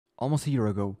Almost a year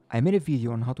ago, I made a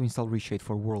video on how to install ReShade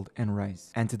for World and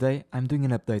Rise, and today I'm doing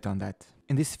an update on that.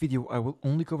 In this video I will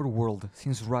only cover World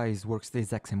since Rise works the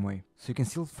exact same way, so you can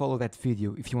still follow that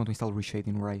video if you want to install ReShade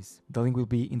in Rise. The link will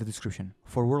be in the description.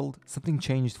 For World, something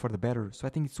changed for the better, so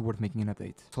I think it's worth making an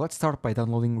update. So let's start by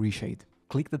downloading ReShade.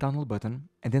 Click the download button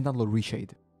and then download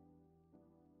ReShade.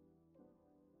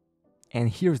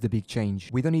 And here's the big change.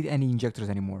 We don't need any injectors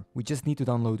anymore. We just need to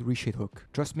download ReShade hook.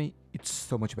 Trust me, it's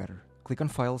so much better. Click on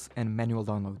Files and Manual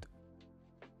Download.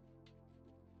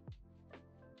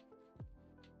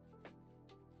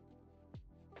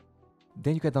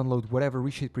 Then you can download whatever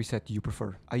ReShade preset you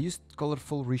prefer. I used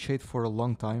colorful ReShade for a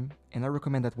long time, and I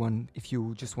recommend that one if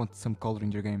you just want some color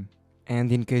in your game.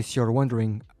 And in case you're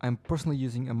wondering, I'm personally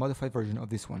using a modified version of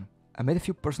this one. I made a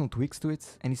few personal tweaks to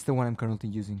it, and it's the one I'm currently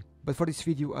using. But for this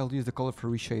video, I'll use the colorful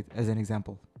ReShade as an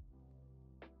example.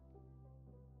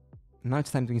 Now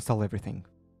it's time to install everything.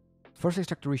 First,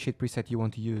 extract the ReShade preset you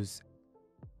want to use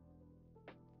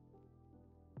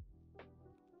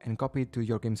and copy it to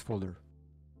your games folder.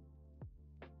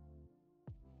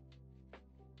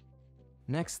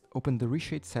 Next, open the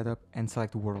ReShade setup and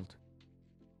select World.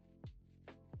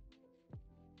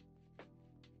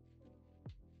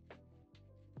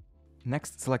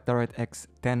 Next, select DirectX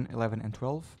 10, 11 and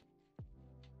 12.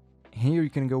 Here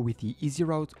you can go with the easy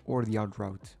route or the hard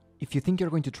route. If you think you're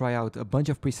going to try out a bunch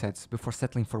of presets before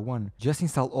settling for one, just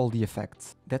install all the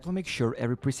effects. That will make sure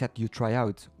every preset you try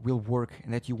out will work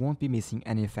and that you won't be missing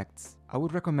any effects. I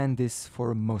would recommend this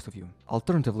for most of you.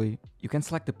 Alternatively, you can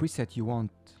select the preset you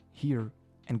want here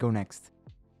and go next.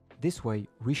 This way,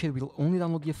 ReShade will only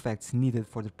download the effects needed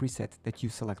for the preset that you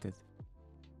selected.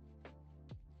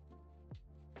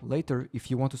 Later,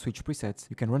 if you want to switch presets,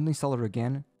 you can run the installer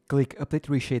again, click Update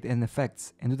ReShade and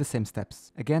Effects and do the same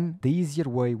steps. Again, the easier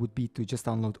way would be to just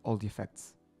download all the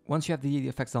effects. Once you have the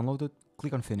effects downloaded,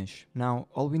 click on Finish. Now,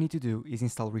 all we need to do is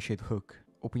install ReShade hook.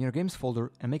 Open your games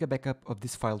folder and make a backup of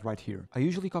this file right here. I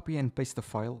usually copy and paste the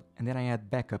file and then I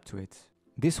add backup to it.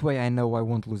 This way I know I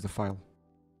won't lose the file.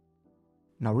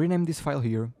 Now rename this file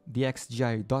here,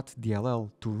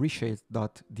 dxgi.dll to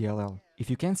reshade.dll. If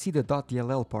you can't see the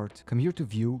 .dll part, come here to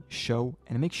View, Show,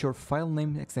 and make sure File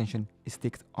Name extension is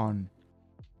ticked on.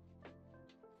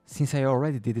 Since I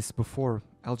already did this before,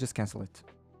 I'll just cancel it.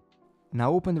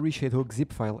 Now open the ReShade hook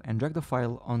zip file and drag the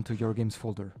file onto your games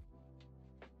folder.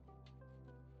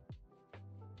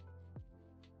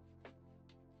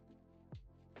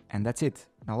 And that's it.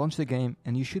 Now launch the game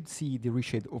and you should see the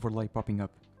ReShade overlay popping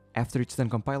up. After it's done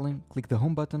compiling, click the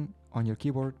Home button on your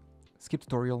keyboard, skip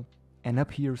tutorial, and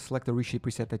up here select the ReShade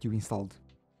preset that you installed.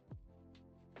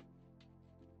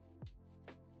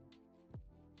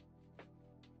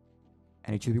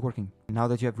 And it should be working. Now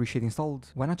that you have ReShade installed,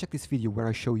 why not check this video where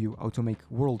I show you how to make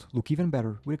World look even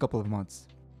better with a couple of mods.